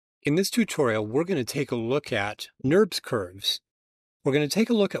In this tutorial, we're going to take a look at NURBS curves. We're going to take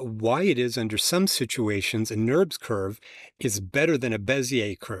a look at why it is under some situations a NURBS curve is better than a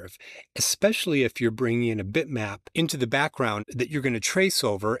Bezier curve, especially if you're bringing in a bitmap into the background that you're going to trace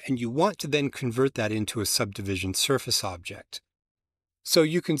over and you want to then convert that into a subdivision surface object. So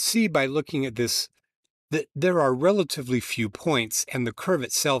you can see by looking at this that there are relatively few points and the curve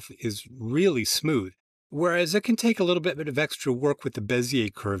itself is really smooth. Whereas it can take a little bit of extra work with the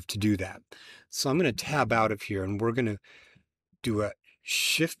Bezier curve to do that. So I'm going to tab out of here and we're going to do a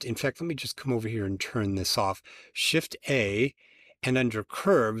shift. In fact, let me just come over here and turn this off. Shift A, and under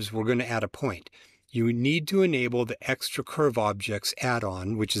curves, we're going to add a point. You need to enable the extra curve objects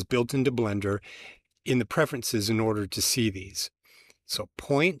add-on, which is built into Blender, in the preferences in order to see these. So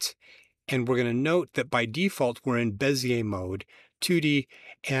point, and we're going to note that by default, we're in Bezier mode, 2D,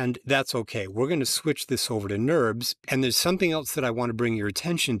 and that's okay. We're going to switch this over to NURBS. And there's something else that I want to bring your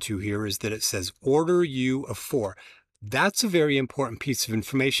attention to here is that it says order U of 4. That's a very important piece of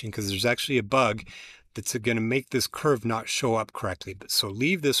information because there's actually a bug that's going to make this curve not show up correctly. So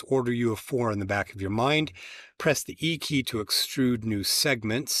leave this order U of 4 in the back of your mind. Press the E key to extrude new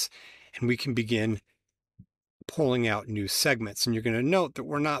segments, and we can begin pulling out new segments. And you're going to note that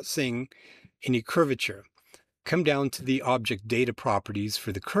we're not seeing any curvature. Come down to the object data properties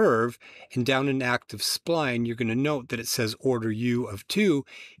for the curve, and down in active spline, you're going to note that it says order U of 2.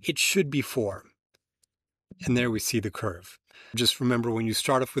 It should be 4. And there we see the curve. Just remember, when you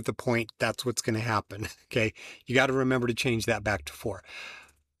start off with a point, that's what's going to happen. Okay, you got to remember to change that back to 4.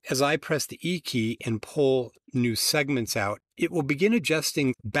 As I press the E key and pull new segments out, it will begin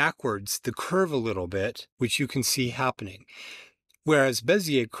adjusting backwards the curve a little bit, which you can see happening. Whereas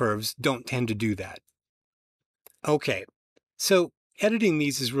Bezier curves don't tend to do that. Okay, so editing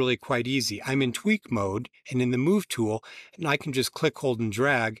these is really quite easy. I'm in tweak mode and in the move tool, and I can just click, hold, and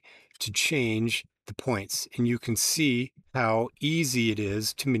drag to change the points. And you can see how easy it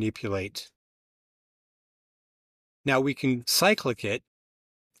is to manipulate. Now we can cyclic it,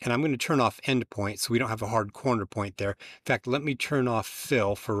 and I'm going to turn off endpoint so we don't have a hard corner point there. In fact, let me turn off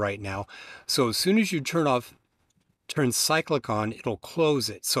fill for right now. So as soon as you turn cyclic on, it'll close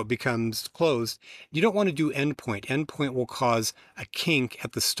it. So it becomes closed. You don't want to do endpoint. Endpoint will cause a kink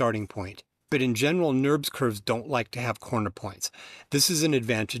at the starting point. But in general, NURBS curves don't like to have corner points. This is an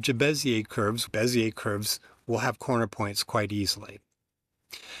advantage of Bezier curves. Bezier curves will have corner points quite easily.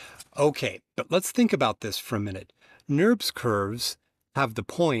 Okay, but let's think about this for a minute. NURBS curves have the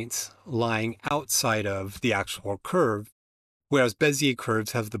points lying outside of the actual curve, whereas Bezier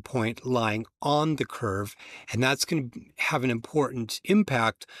curves have the point lying on the curve, and that's going to have an important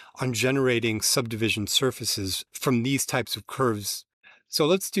impact on generating subdivision surfaces from these types of curves. So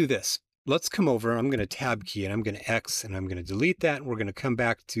let's do this. Let's come over, I'm going to tab key, and I'm going to X, and I'm going to delete that, and we're going to come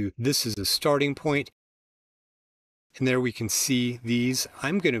back to this as a starting point. And there we can see these.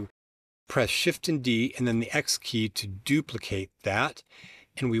 I'm going to press Shift and D, and then the X key to duplicate that.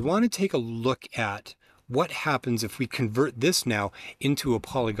 And we want to take a look at what happens if we convert this now into a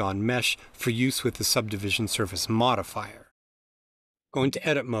polygon mesh for use with the subdivision surface modifier. Go into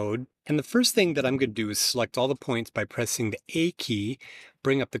edit mode, and the first thing that I'm going to do is select all the points by pressing the A key,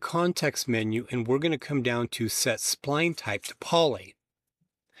 bring up the context menu, and we're going to come down to set spline type to poly.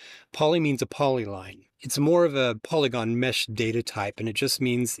 Poly means a polyline. It's more of a polygon mesh data type, and it just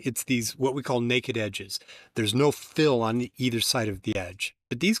means it's these what we call naked edges. There's no fill on either side of the edge.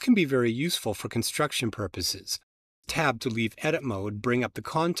 But these can be very useful for construction purposes. Tab to leave edit mode, bring up the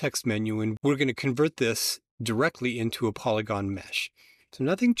context menu, and we're going to convert this directly into a polygon mesh. So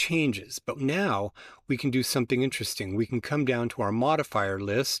nothing changes, but now we can do something interesting. We can come down to our modifier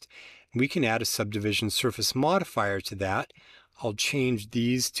list, and we can add a subdivision surface modifier to that. I'll change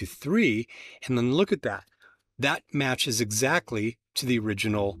these to 3, and then look at that. That matches exactly to the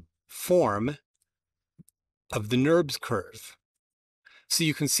original form of the NURBS curve. So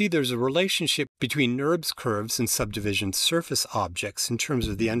you can see there's a relationship between NURBS curves and subdivision surface objects in terms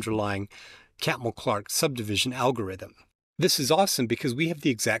of the underlying Catmull-Clark subdivision algorithm. This is awesome because we have the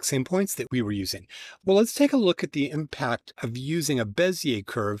exact same points that we were using. Well, let's take a look at the impact of using a Bezier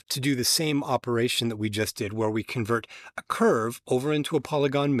curve to do the same operation that we just did, where we convert a curve over into a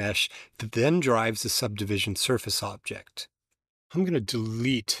polygon mesh that then drives a subdivision surface object. I'm going to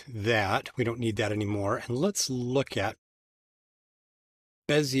delete that. We don't need that anymore. And let's look at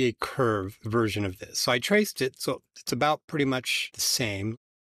Bezier curve version of this. So I traced it, so it's about pretty much the same.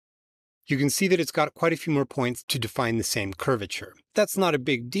 You can see that it's got quite a few more points to define the same curvature. That's not a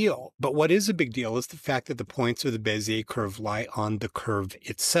big deal, but what is a big deal is the fact that the points of the Bezier curve lie on the curve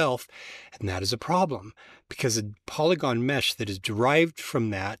itself, and that is a problem, because a polygon mesh that is derived from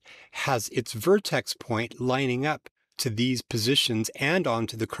that has its vertex point lining up to these positions and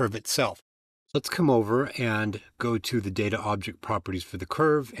onto the curve itself. Let's come over and go to the data object properties for the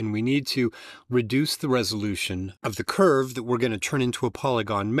curve, and we need to reduce the resolution of the curve that we're going to turn into a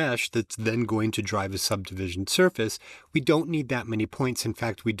polygon mesh that's then going to drive a subdivision surface. We don't need that many points. In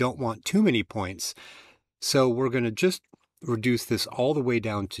fact, we don't want too many points. So we're going to just reduce this all the way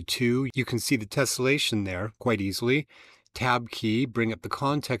down to 2. You can see the tessellation there quite easily. Tab key, bring up the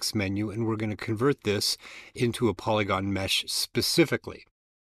context menu, and we're going to convert this into a polygon mesh specifically.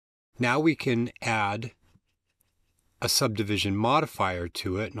 Now we can add a subdivision modifier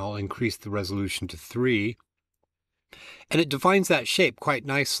to it, and I'll increase the resolution to 3. And it defines that shape quite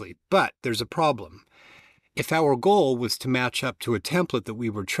nicely, but there's a problem. If our goal was to match up to a template that we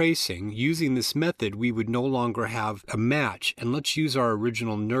were tracing, using this method, we would no longer have a match. And let's use our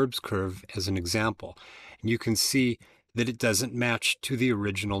original NURBS curve as an example. And you can see that it doesn't match to the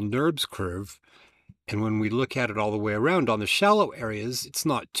original NURBS curve. And when we look at it all the way around on the shallow areas, it's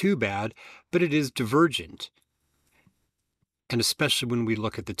not too bad, but it is divergent. And especially when we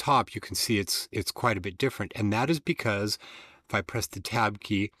look at the top, you can see it's quite a bit different. And that is because, if I press the tab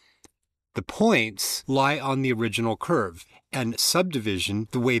key, the points lie on the original curve. And subdivision,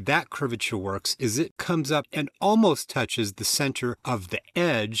 the way that curvature works is it comes up and almost touches the center of the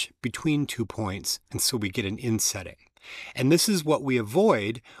edge between 2 points. And so we get an insetting. And this is what we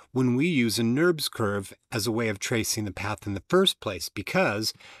avoid when we use a NURBS curve as a way of tracing the path in the first place,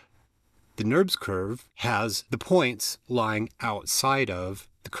 because the NURBS curve has the points lying outside of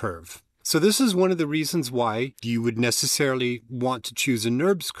the curve. So this is one of the reasons why you would necessarily want to choose a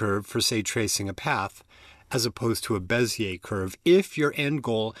NURBS curve for, say, tracing a path, as opposed to a Bezier curve, if your end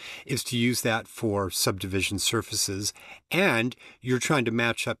goal is to use that for subdivision surfaces and you're trying to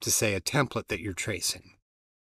match up to, say, a template that you're tracing.